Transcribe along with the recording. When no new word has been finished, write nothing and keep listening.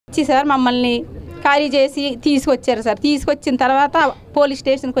వచ్చి సార్ మమ్మల్ని ఖాళీ చేసి తీసుకొచ్చారు సార్. తీసుకొచ్చిన తర్వాత పోలీస్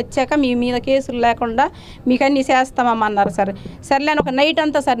స్టేషన్కి వచ్చాక మీ మీద కేసులు లేకుండా మీకు అన్నీ చేస్తామన్నారు సార్. సర్లేని ఒక నైట్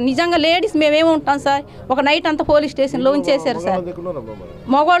అంతా సార్ నిజంగా లేడీస్ మేమేమి ఉంటాం సార్, ఒక నైట్ అంతా పోలీస్ స్టేషన్లో ఉంచేశారు సార్.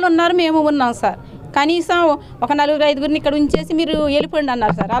 మగవాళ్ళు ఉన్నారు, మేము ఉన్నాం సార్. కనీసం ఒక 4-5 ఇక్కడ ఉంచేసి మీరు వెళ్ళిపోండి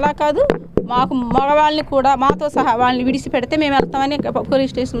అన్నారు సార్. అలా కాదు, మాకు మగవాళ్ళని కూడా మాతో సహా వాళ్ళని విడిచిపెడితే మేము వెళ్తామని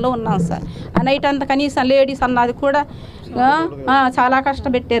పోలీస్ స్టేషన్లో ఉన్నాం సార్. ఆ నైట్ అంతా కనీసం లేడీస్ అన్నది కూడా చాలా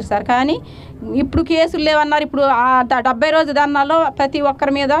కష్టపెట్టారు సార్. కానీ ఇప్పుడు కేసులు లేవన్నారు. ఇప్పుడు 70 రోజు ధర్నాలో ప్రతి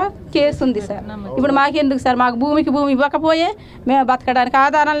ఒక్కరి మీద కేసు ఉంది సార్. ఇప్పుడు మాకెందుకు సార్, మాకు భూమికి భూమి ఇవ్వకపోయే మేము బతకడానికి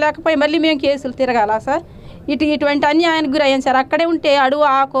ఆధారం లేకపోయి మళ్ళీ మేము కేసులు తిరగాల సార్. ఇటువంటి అన్యాయానికి గురయ్యాం సార్. అక్కడే ఉంటే అడుగు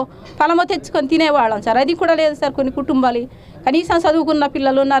ఆకు ఫలమో తెచ్చుకొని తినేవాళ్ళం సార్. అది కూడా లేదు సార్. కొన్ని కుటుంబాలు కనీసం చదువుకున్న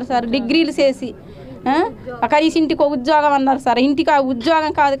పిల్లలు ఉన్నారు సార్, డిగ్రీలు చేసి కనీసం ఇంటికి ఉద్యోగం అన్నారు సార్. ఇంటికి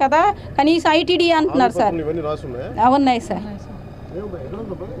ఉద్యోగం కాదు కదా, కనీసం ఐటీడీ అంటున్నారు సార్. ఉన్నాయి సార్.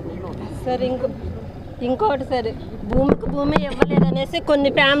 సార్ ఇంకోటి సార్, భూమికి భూమి ఇవ్వలేదనేసి కొన్ని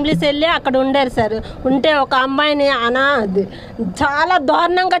ఫ్యామిలీస్ వెళ్ళి అక్కడ ఉండారు సార్. ఉంటే ఒక అమ్మాయిని చాలా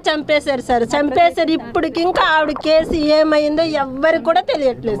దారుణంగా చంపేశారు సార్. చంపేశారు. ఇప్పటికి ఇంకా ఆవిడ కేసు ఏమైందో ఎవ్వరికి కూడా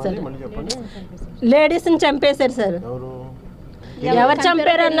తెలియట్లేదు సార్. లేడీస్ని చంపేశారు సార్. ఎవరు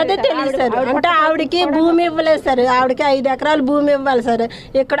చంపారు అన్నది తెలియదు సార్. అంటే ఆవిడకి భూమి ఇవ్వలేదు సార్. ఆవిడకి 5 ఎకరాలు భూమి ఇవ్వాలి సార్.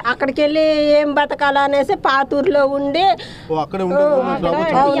 అక్కడికి వెళ్ళి ఏం బతకాలా అనేసి పాతూరులో ఉండి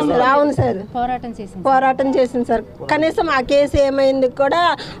అవును సార్ పోరాటం చేసింది సార్. కనీసం ఆ కేసు ఏమైంది కూడా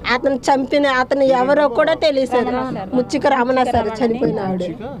అతను ఎవరో కూడా తెలియదు సార్. ముచ్చిక రమణ సార్ చనిపోయిన ఆవిడ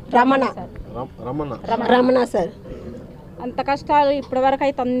రమణ సార్. అంత కష్టాలు ఇప్పటి వరకు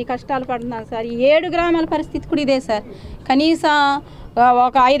అయితే అన్ని కష్టాలు పడుతున్నాను సార్. 7 గ్రామాల పరిస్థితి కూడా ఇదే సార్. కనీసం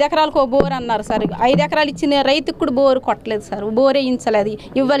ఒక 5 ఎకరాలకు బోర్ అన్నారు సార్. 5 ఎకరాలు ఇచ్చిన రైతుకు కూడా బోరు కొట్టలేదు సార్. బోర్ వేయించలేదు.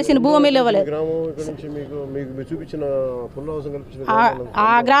 ఇవ్వాల్సిన భూమిలు ఇవ్వలేదు.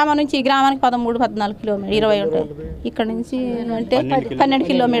 ఆ గ్రామం నుంచి ఈ గ్రామానికి 13-14 కిలోమీటర్లు 20 ఉంటుంది. ఇక్కడ నుంచి అంటే 12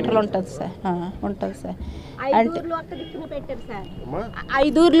 కిలోమీటర్లు ఉంటుంది సార్. ఉంటుంది సార్. అంటే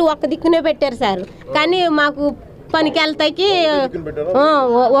 5 ఊర్లు ఒక్క దిక్కునే పెట్టారు సార్. కానీ మాకు పనికి వెళ్తాకి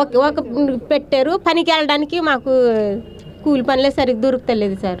ఒక పెట్టారు. పనికి వెళ్ళడానికి మాకు కూలి పనులే సరిగ్గా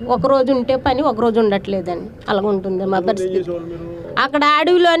దొరుకుతలేదు సార్. ఒక రోజు ఉంటే పని, ఒక రోజు ఉండట్లేదని అలాగ ఉంటుంది మా పరిస్థితి. అక్కడ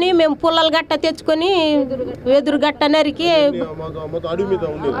అడవిలోని మేము పుల్లలు గట్ట తెచ్చుకొని వెదురు గట్ట నరికి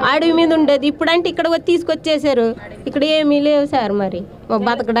అడవి మీద ఉండేది. ఇప్పుడంటే ఇక్కడ తీసుకొచ్చేసారు. ఇక్కడ ఏమీ లేవు సార్. మరి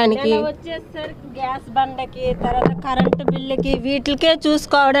బతకడానికి గ్యాస్ బండకి, తర్వాత కరెంటు బిల్లుకి, వీటికే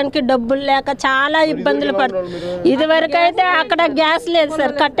చూసుకోవడానికి డబ్బులు లేక చాలా ఇబ్బందులు పడుతుంది. ఇది వరకు అయితే అక్కడ గ్యాస్ లేదు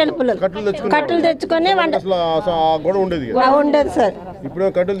సార్. కట్టెలు తెచ్చుకొని ఉండేది సార్.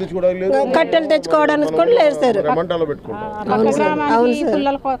 కట్టెలు తెచ్చుకోవడానికి కూడా లేదు సార్.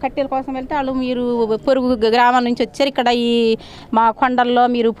 పుల్లల కట్టెల కోసం వెళ్తే వాళ్ళు మీరు పొరుగు గ్రామాల నుంచి వచ్చారు, ఇక్కడ ఈ మా కొండల్లో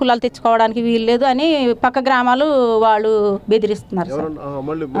మీరు పుల్లలు తెచ్చుకోవడానికి వీలు లేదు అని పక్క గ్రామాలు వాళ్ళు బెదిరిస్తున్నారు సార్.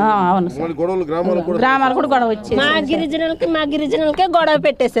 అవును సార్. గ్రామాలు కూడా గొడవ వచ్చేసి మా గిరిజనులకే గొడవ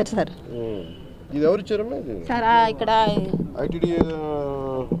పెట్టేశారు సార్. సార్ ఇక్కడ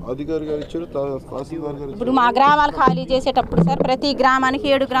ఇప్పుడు మా గ్రామాలు ఖాళీ చేసేటప్పుడు సార్ ప్రతి గ్రామానికి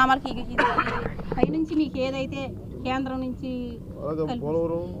 7 గ్రామాలకి పైనుంచి మీకు ఏదైతే కేంద్రం నుంచి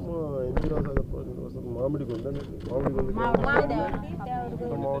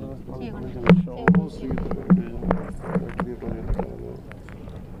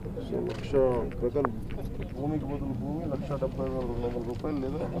లక్ష ప్రకారం భూమికి బదులు భూమి 1,70,200 రూపాయలు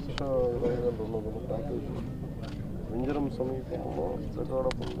లేదా 1,20,200 ప్యాకేజీ. వింజరం సమీపంలో ప్రకాడ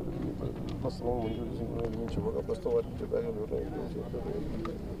స్థలం మంజూరు నుంచి ఒక ప్రస్తుతం వారికి ప్యాకేజీ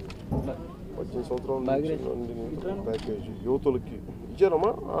 18 సంవత్సరాల ప్యాకేజీ యువతులకి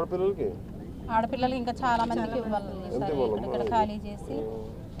ఇచ్చారమ్మా. ఆడపిల్లలకి ఇంకా చాలా మందికి ఇవ్వాలి. ఇక్కడ ఖాళీ చేసి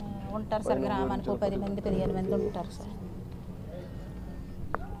ఉంటారు సార్. గ్రామానికి 10 మంది 15 మంది ఉంటారు సార్.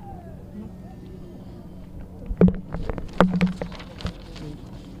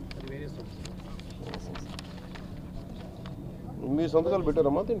 మీ సంతకాలు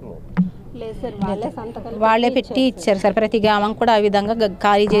పెట్టారమ్మా దీంట్లో? వాళ్ళే పెట్టి ఇచ్చారు సార్. ప్రతి గ్రామం కూడా ఆ విధంగా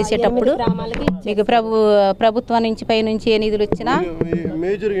ఖాళీ చేసేటప్పుడు మీకు ప్రభుత్వం నుంచి పై నుంచి ఏ నిధులు వచ్చినా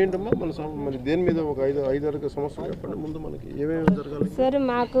మేజర్ ఏంటమ్మా మన దేని మీద ఒక 5-6 సంవత్సరాలు చెప్పండి. ముందు మనకి ఏమేమి జరగాలి సార్?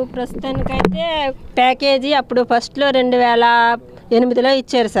 మాకు ప్రస్తుతానికైతే ప్యాకేజీ అప్పుడు ఫస్ట్లో 2008లో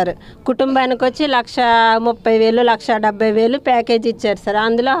ఇచ్చారు సార్. కుటుంబానికి వచ్చి 1,30,000 1,70,000 ప్యాకేజీ ఇచ్చారు సార్.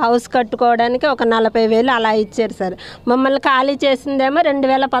 అందులో హౌస్ కట్టుకోవడానికి ఒక 40,000 అలా ఇచ్చారు సార్. మమ్మల్ని ఖాళీ చేసిందేమో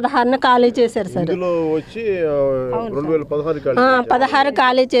 2016 ఖాళీ చేశారు సార్. 16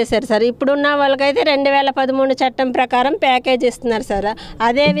 ఖాళీ చేశారు సార్. ఇప్పుడున్న వాళ్ళకైతే 2013 చట్టం ప్రకారం ప్యాకేజ్ ఇస్తున్నారు సార్.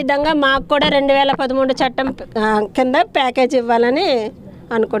 అదేవిధంగా మాకు కూడా 2013 చట్టం కింద ప్యాకేజ్ ఇవ్వాలని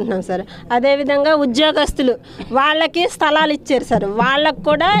అనుకుంటున్నాం సార్. అదేవిధంగా ఉద్యోగస్తులు వాళ్ళకి స్థలాలు ఇచ్చారు సార్, వాళ్ళకు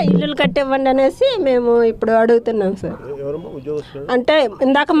కూడా ఇల్లులు కట్టివ్వండి అనేసి మేము ఇప్పుడు అడుగుతున్నాం సార్. అంటే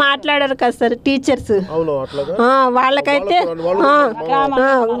ఇందాక మాట్లాడారు కదా సార్ టీచర్స్, వాళ్ళకైతే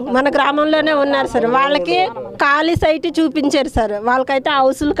మన గ్రామంలోనే ఉన్నారు సార్, వాళ్ళకి ఖాళీ సైట్ చూపించారు సార్, వాళ్ళకైతే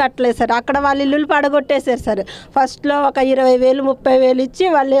హౌసులు కట్టలేదు సార్, అక్కడ వాళ్ళు ఇల్లులు పడగొట్టేశారు సార్. ఫస్ట్లో ఒక 20,000 30,000 ఇచ్చి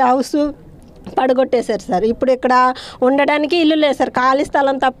వాళ్ళు హౌస్ పడగొట్టేశారు సార్. ఇప్పుడు ఇక్కడ ఉండడానికి ఇల్లు లేదు సార్, ఖాళీ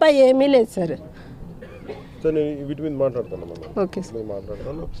స్థలం తప్ప ఏమీ లేదు సార్. వీటి మీద మాట్లాడతాను ఓకే సార్.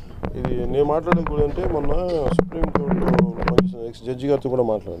 మాట్లాడతాను. ఇది నేను మాట్లాడేది కూడా అంటే మొన్న సుప్రీంకోర్టు ఎక్స్ జడ్జి గారితో కూడా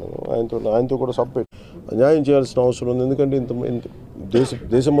మాట్లాడాను. ఆయనతో కూడా సబ్మిట్ న్యాయం చేయాల్సిన అవసరం ఉంది. ఎందుకంటే ఇంత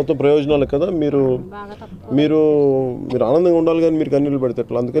దేశం మొత్తం ప్రయోజనాలు కదా, మీరు మీరు మీరు ఆనందంగా ఉండాలి కానీ మీరు కన్నీళ్ళు పెడితే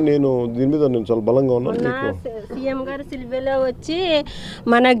ఎట్లా? అందుకని నేను దీని మీద నేను చాలా బలంగా ఉన్నాను. సీఎం గారు సిల్వేలో వచ్చి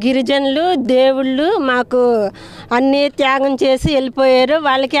మన గిరిజనులు దేవుళ్ళు మాకు అన్నీ త్యాగం చేసి వెళ్ళిపోయారు,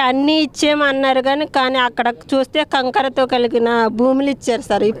 వాళ్ళకి అన్నీ ఇచ్చేమన్నారు కానీ అక్కడ చూస్తే కంకరతో కలిగిన భూములు ఇచ్చారు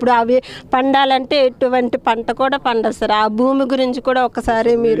సార్. ఇప్పుడు అవి పండాలంటే ఎటువంటి పంట కూడా పండదు సార్. ఆ భూమి గురించి కూడా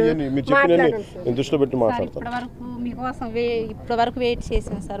ఒకసారి మీరు దృష్టిలో పెట్టి మాట్లాడతారు. మీకోసం ఇప్పటి వరకు వెయిట్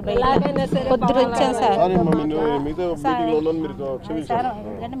చేసాను సార్, పొద్దున వచ్చాను సార్.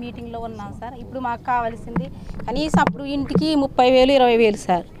 ఎందుకంటే మీటింగ్లో ఉన్నాను సార్. ఇప్పుడు మాకు కావాల్సింది కనీసం అప్పుడు ఇంటికి 30,000 20,000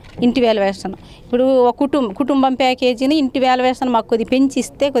 సార్ ఇంటి వాల్యుయేషన్. ఇప్పుడు ఒక కుటుంబం ప్యాకేజీని ఇంటి వాల్యుయేషన్ మాకు కొద్ది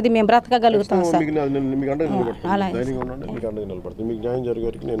పెంచిస్తే కొద్ది మేము బ్రతకగలుగుతాం సార్. న్యాయం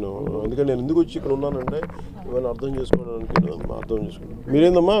జరిగారికి నేను ఎందుకంటే నేను ఎందుకు వచ్చి ఇక్కడ ఉన్నానంటే ఇవన్నీ అర్థం చేసుకోవడానికి అర్థం చేసుకోండి.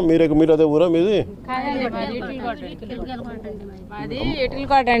 మీరేందమ్మా మీరు అదే ఊరా మీది? అది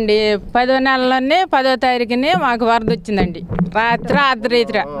ఎటిల్కోట అండి. 10వ నెలలోనే 10వ తారీఖునే మాకు వరద వచ్చిందండి. అర్ధరాత్రి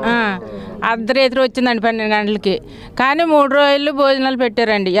వచ్చిందండి 12 గంటలకి. కానీ 3 రోజులు భోజనాలు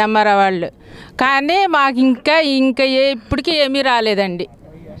పెట్టారండి ఎంఆర్ఓ వాళ్ళు. కానీ మాకు ఇంకా ఇప్పటికీ ఏమీ రాలేదండి.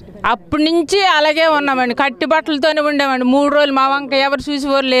 అప్పటి నుంచి అలాగే ఉన్నామండి, కట్టి బట్టలతోనే ఉండేమండి 3 రోజులు. మా వంక ఎవరు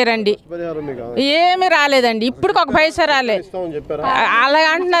చూసేవారు లేరండి, ఏమీ రాలేదండి. ఇప్పటికి ఒక పైసా రాలే. అలాగే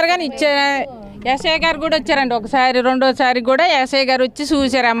అంటున్నారు కానీ ఎస్ఐ గారు కూడా వచ్చారండి ఒకసారి, రెండోసారి కూడా ఎస్ఐ గారు వచ్చి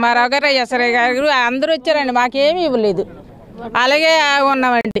చూశారు. ఎంఆర్ఓ గారు ఎస్ఐ గారు అందరూ వచ్చారండి, మాకేమీ ఇవ్వలేదు. అలాగే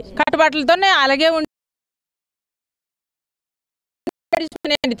ఉన్నామండి, కట్టుబట్టలతోనే అలాగే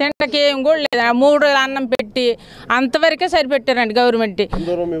తింటకి ఏం కూడా లేదు. 3 రోజులు అన్నం పెట్టి అంతవరకే సరిపెట్టారండి గవర్నమెంట్.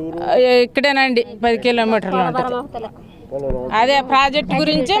 ఇక్కడేనండి 10 కిలోమీటర్లు ఉంటుంది. అదే ప్రాజెక్ట్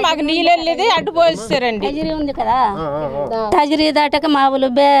గురించి మాకు నీళ్ళు వెళ్ళేది అడ్డు పోస్తారండి. ఉంది కదా, హజరీ దాటాక మామూలు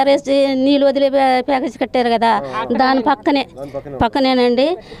బేరేసి నీళ్ళు వదిలే ప్యాకేజ్ కట్టారు కదా, దాని పక్కనేనండి.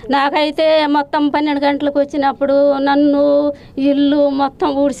 నాకైతే మొత్తం 12 గంటలకు వచ్చినప్పుడు నన్ను ఇల్లు మొత్తం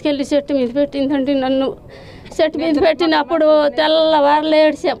ఊడ్చుకెళ్ళి చెట్టు మీద పెట్టిందండి. నన్ను చెట్టు మీద పెట్టినప్పుడు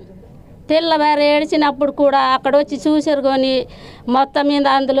తెల్లవారు ఏడ్చినప్పుడు కూడా అక్కడ వచ్చి చూశారు. కొని మొత్తం మీద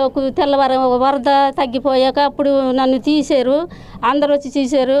అందులో తెల్లవారు వరద తగ్గిపోయాక అప్పుడు నన్ను తీశారు, అందరు వచ్చి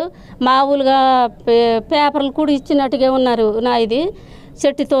చూశారు. మామూలుగా పేపర్లు కూడా ఇచ్చినట్టుగా ఉన్నారు. నా ఇది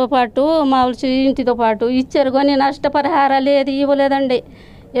చెట్టుతో పాటు మామూలు ఇంటితో పాటు ఇచ్చారు. కొని నష్టపరిహారాలు ఏది ఇవ్వలేదండి,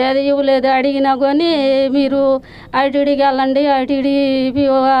 ఏది ఇవ్వలేదు. అడిగినా కానీ మీరు ఐటీడీకి వెళ్ళండి, ఐటీడీ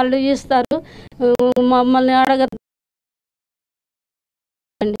వాళ్ళు ఇస్తారు, మమ్మల్ని అడగండి.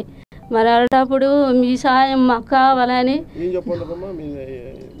 మరి అలాంటప్పుడు మీ సాయం మాకు కావాలని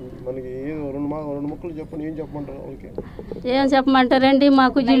ఏం చెప్పమంటారండి?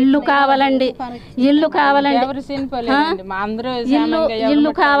 మాకు ఇల్లు కావాలండి, ఇల్లు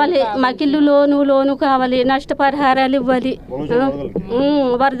కావాలి, మాకు ఇల్లు లోను కావాలి, నష్టపరిహారాలు ఇవ్వాలి,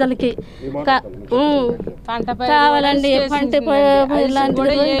 వరదలకి కావాలండి. పంట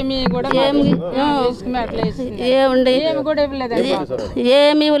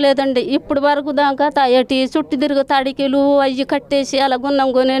ఏమి ఇవ్వలేదండి ఇప్పుడు వరకు దాకా. తాయటి చుట్టు తిరుగు తడికిలు అవి కట్టేసి అలా గున్నం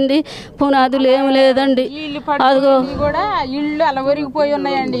కొనండి, పునాదులు ఏమి లేదండి. అదిగో ఇళ్ళు అలా ఒరిగిపోయి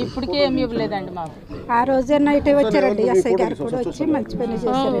ఉన్నాయండి, ఇప్పటికే ఏమి ఇవ్వలేదండి మాకు. ఆ రోజే నైట్ వచ్చారండి ఎస్ఐ గారు కూడా వచ్చి మంచి పని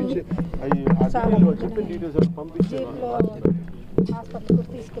చేశారండి. హాస్పిటల్కి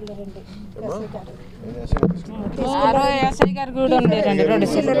తీసుకెళ్ళారండి ఎస్ఐ గారు కూడా ఉండేరండి.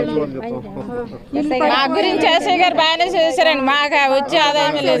 మా గురించి ఎస్ఐ గారు బాగానే చేశారండి, మాకు వచ్చే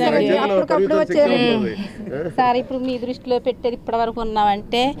ఆదాయం లేదండి. సార్ ఇప్పుడు మీ దృష్టిలో పెట్టేది ఇప్పటి వరకు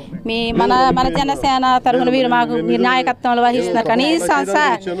ఉన్నామంటే మన జనసేన తరఫున మీరు నాయకత్వంలో వహిస్తున్నారు. కనీసం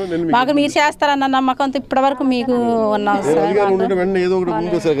సార్ మాకు మీరు చేస్తారన్న నమ్మకంతో ఇప్పటి వరకు మీకు ఉన్నాం సార్.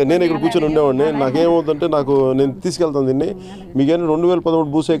 నేను ఇక్కడ కూర్చొని ఉండేవాడిని. నాకేమవుతుందంటే నేను తీసుకెళ్తాను దీన్ని. మీకేమైనా 2013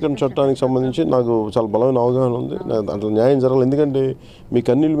 భూసేకరణ చట్టానికి సంబంధించి నాకు చాలా బలమైన అవగాహన ఉంది. దాంట్లో న్యాయం జరగాలి. ఎందుకంటే మీ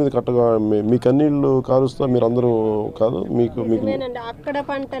కన్నీళ్ళ మీద కట్టగా మీ కన్నీళ్ళు కారుస్తా మీరు అందరూ కాదు. మీకు అక్కడ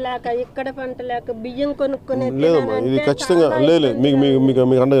పంట లేక ఇక్కడ పంట లేక బియ్యం కొనుక్కునే లేదమ్మా, ఇది ఖచ్చితంగా లేదు. మీకు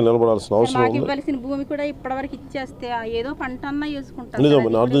అండగా నిలబడాల్సిన అవసరం ఉంది. ఇవ్వాల్సిన భూమి కూడా ఇప్పటివరకు ఇచ్చేస్తే ఏదో పంట అన్నా వేసుకుంటారు. నిజమ్మా,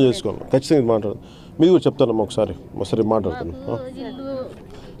 నేను అర్థం చేసుకోవాలి. ఖచ్చితంగా మాట్లాడదు. మీరు కూడా చెప్తానమ్మా, ఒకసారి మాట్లాడతాను.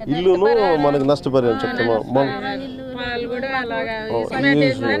 ఇల్లును మనకి నష్టపరిహారం చెప్తామా.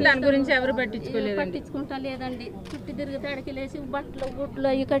 దాని గురించి ఎవరు పట్టించుకుంటా లేదండి. చుట్టూ తిరిగి తడికిలేసి బట్టలు గుడ్లు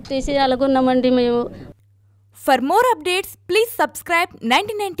అవి కట్టేసి అలాగున్నామండి మేము. For more updates, please subscribe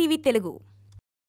 99 TV Telugu.